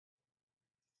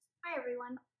Hi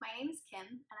everyone, my name is Kim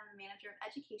and I'm the Manager of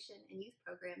Education and Youth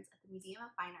Programs at the Museum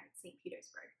of Fine Arts, St.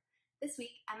 Petersburg. This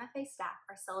week, MFA staff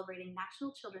are celebrating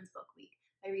National Children's Book Week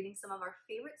by reading some of our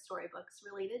favorite storybooks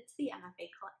related to the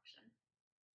MFA collection.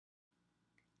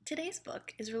 Today's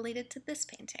book is related to this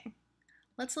painting.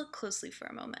 Let's look closely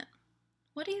for a moment.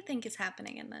 What do you think is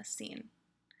happening in this scene?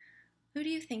 Who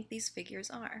do you think these figures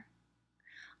are?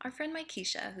 Our friend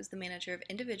Keisha, who's the manager of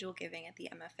individual giving at the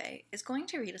MFA, is going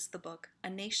to read us the book A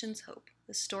Nation's Hope,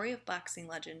 the story of boxing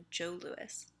legend Joe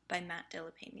Louis by Matt de la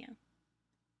Peña.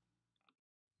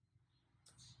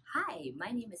 Hi,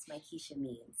 my name is Keisha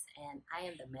Means, and I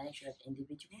am the manager of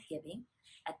individual giving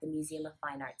at the Museum of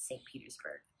Fine Arts, St.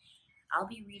 Petersburg. I'll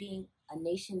be reading A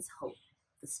Nation's Hope,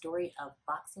 the story of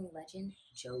boxing legend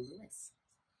Joe Louis.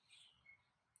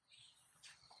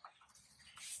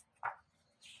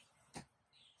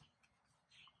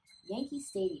 Yankee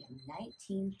Stadium,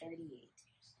 1938.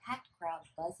 Packed crowd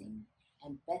buzzing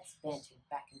and bets bantered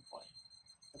back and forth.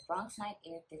 The Bronx night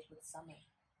air thick with summer.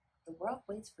 The world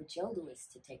waits for Joe Louis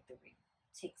to take the ring,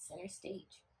 take center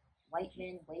stage. White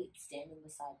men wait standing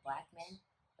beside black men,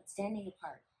 but standing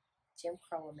apart. Jim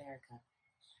Crow America.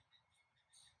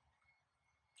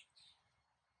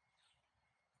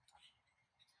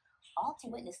 All to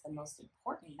witness the most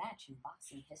important match in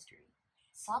boxing history.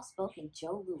 Soft-spoken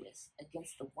Joe Louis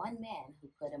against the one man who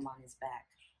put him on his back.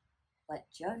 But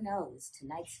Joe knows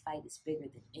tonight's fight is bigger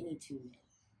than any two men.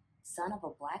 Son of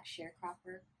a black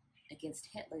sharecropper against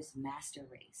Hitler's master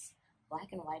race. Black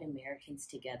and white Americans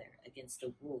together against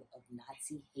the rule of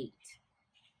Nazi hate.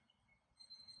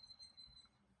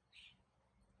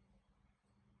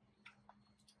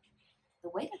 The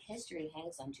weight of history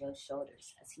hangs on Joe's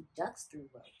shoulders as he ducks through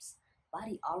ropes,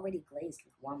 body already glazed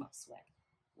with warm-up sweat.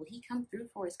 Will he come through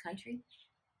for his country?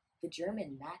 The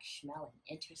German Max Schmeling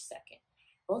enters second,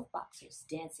 both boxers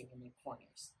dancing in their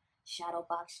corners. Shadow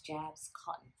box jabs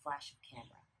caught in flash of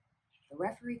camera. The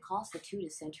referee calls the two to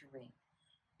center ring.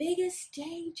 Biggest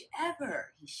stage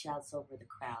ever, he shouts over the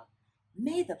crowd.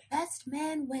 May the best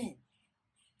man win,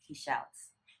 he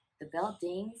shouts. The bell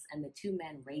dings and the two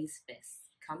men raise fists,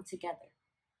 come together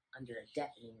under a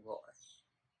deafening roar.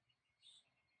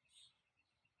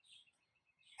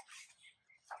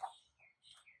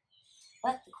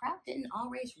 But the crowd didn't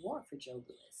always roar for Joe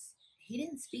Louis. He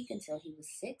didn't speak until he was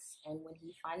 6, and when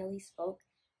he finally spoke,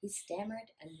 he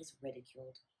stammered and was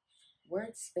ridiculed.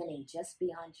 Words spinning just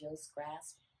beyond Joe's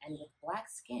grasp, and with black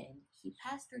skin, he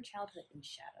passed through childhood in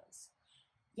shadows.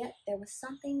 Yet there was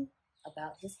something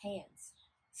about his hands,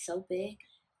 so big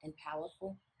and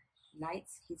powerful.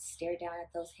 Nights he'd stare down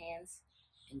at those hands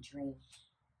and dream.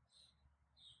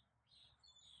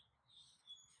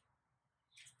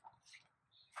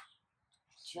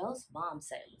 Joe's mom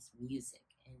said it was music,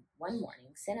 and one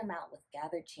morning sent him out with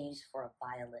gathered change for a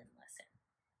violin lesson.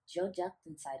 Joe ducked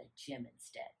inside a gym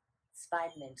instead, spied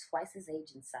men twice his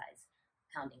age and size,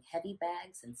 pounding heavy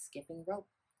bags and skipping rope.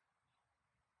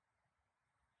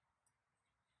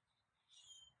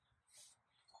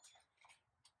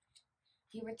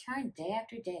 He returned day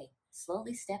after day,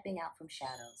 slowly stepping out from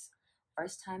shadows.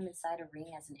 First time inside a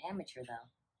ring as an amateur, though.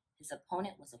 His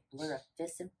opponent was a blur of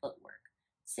fists and footwork.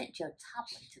 Sent Joe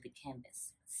toppling to the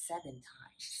canvas 7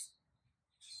 times.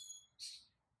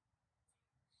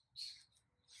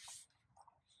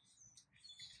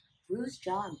 Bruised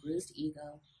jaw and bruised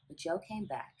ego, but Joe came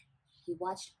back. He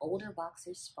watched older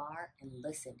boxers spar and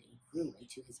listened and grew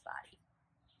into his body.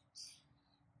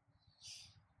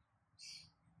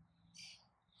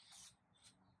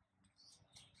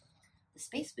 The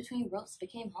space between ropes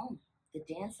became home. The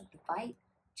dance of the fight,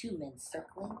 2 men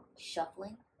circling,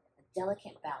 shuffling, a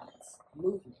delicate balance,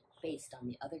 movement based on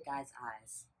the other guy's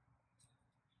eyes.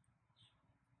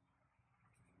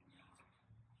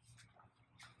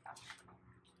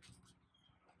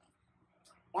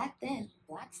 Back then,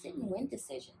 blacks didn't win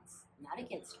decisions, not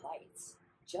against whites.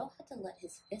 Joe had to let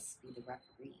his fists be the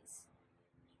referees.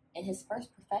 In his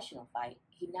first professional fight,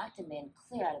 he knocked a man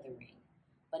clear out of the ring.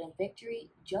 But in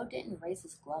victory, Joe didn't raise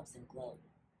his gloves and gloat.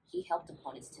 He helped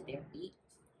opponents to their feet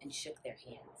and shook their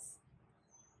hands.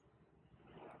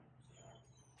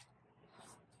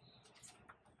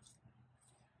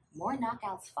 More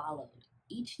knockouts followed.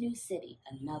 Each new city,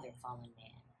 another fallen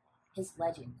man. His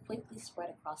legend quickly spread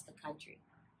across the country.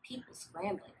 People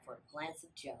scrambling for a glance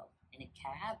of Joe in a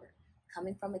cab or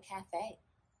coming from a cafe.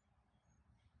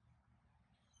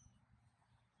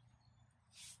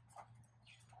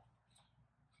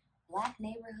 Black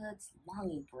neighborhoods,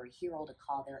 longing for a hero to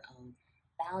call their own,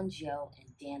 found Joe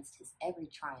and danced his every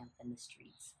triumph in the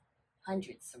streets.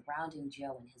 Hundreds surrounding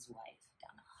Joe and his wife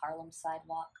down a Harlem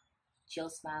sidewalk, Joe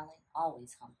smiling,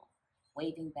 always humble.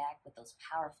 waving back with those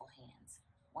powerful hands.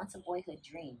 Once a boyhood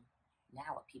dream,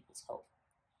 now a people's hope.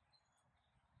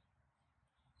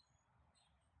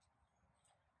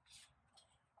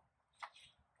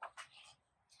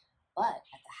 But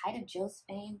at the height of Joe's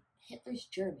fame, Hitler's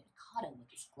German caught him with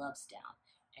his gloves down,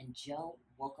 and Joe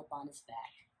woke up on his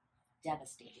back.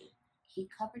 Devastated, he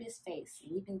covered his face,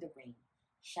 leaving the ring,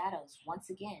 shadows once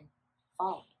again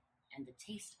falling, and the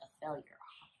taste of failure.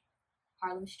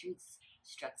 Harlem streets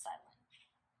struck silent.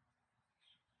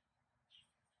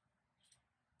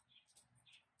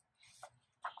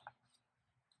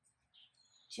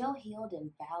 Joe healed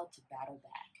and vowed to battle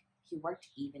back. He worked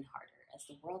even harder as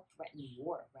the world threatened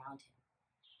war around him.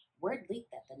 Word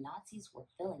leaked that the Nazis were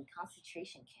filling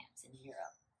concentration camps in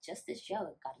Europe, just as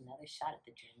Joe got another shot at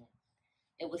the German.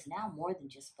 It was now more than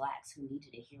just blacks who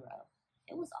needed a hero.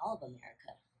 It was all of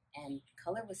America, and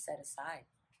color was set aside.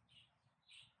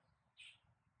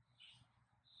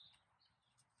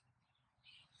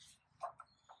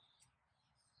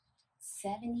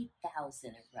 $70,000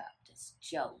 erupt as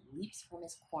Joe leaps from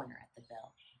his corner at the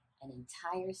bell, an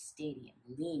entire stadium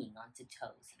leaning onto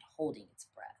toes and holding its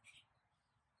breath.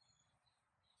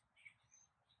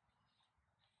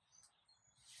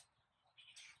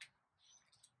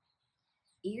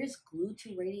 Ears glued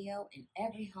to radio in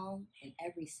every home, in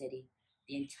every city,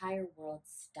 the entire world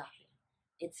stopping,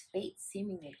 its fate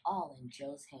seemingly all in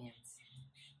Joe's hands.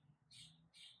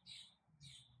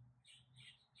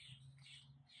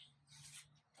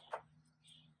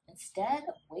 Instead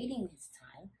of waiting his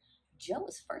time, Joe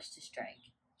is first to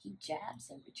strike. He jabs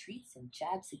and retreats and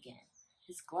jabs again,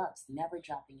 his gloves never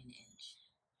dropping an inch.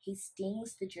 He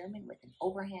stings the German with an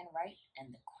overhand right,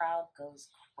 and the crowd goes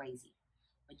crazy.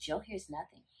 But Joe hears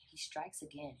nothing. He strikes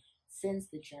again, sends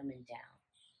the German down.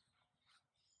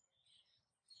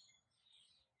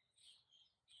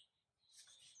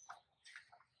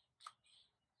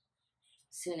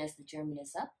 Soon as the German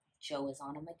is up, Joe is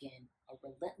on him again, a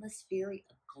relentless fury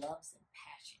of gloves and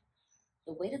passion.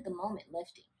 The weight of the moment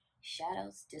lifting,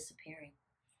 shadows disappearing.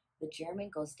 The German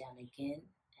goes down again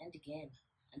and again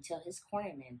until his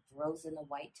cornerman throws in the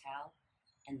white towel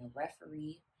and the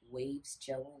referee waves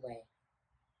Joe away.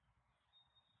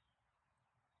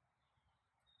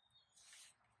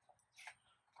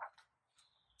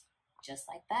 Just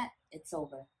like that, it's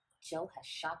over. Joe has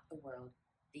shocked the world,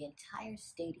 the entire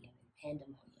stadium in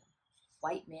pandemonium.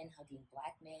 White men hugging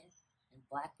black men, and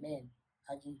black men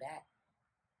hugging back.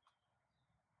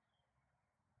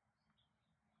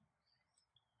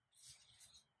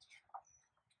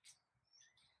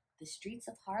 The streets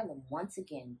of Harlem once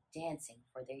again dancing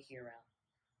for their hero,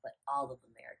 but all of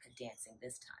America dancing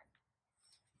this time.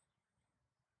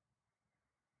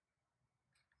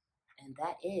 And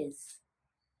that is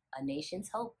A Nation's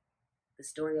Hope, the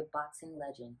story of boxing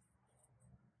legend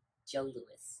Joe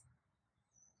Louis.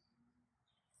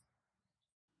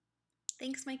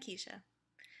 Thanks, Keisha.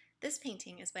 This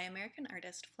painting is by American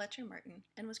artist Fletcher Martin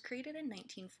and was created in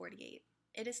 1948.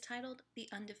 It is titled The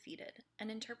Undefeated and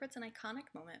interprets an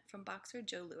iconic moment from boxer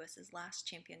Joe Louis's last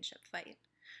championship fight.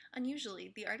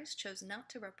 Unusually, the artist chose not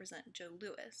to represent Joe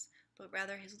Louis, but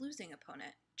rather his losing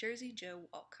opponent, Jersey Joe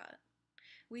Walcott.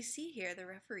 We see here the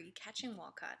referee catching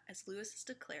Walcott as Louis is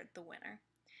declared the winner.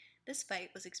 This fight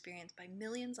was experienced by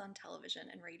millions on television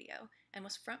and radio and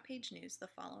was front page news the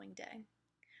following day.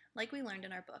 Like we learned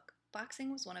in our book,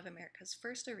 boxing was one of America's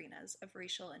first arenas of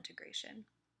racial integration.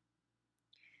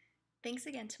 Thanks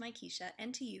again to Keisha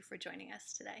and to you for joining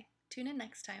us today. Tune in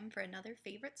next time for another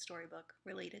favorite storybook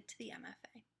related to the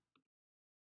MFA.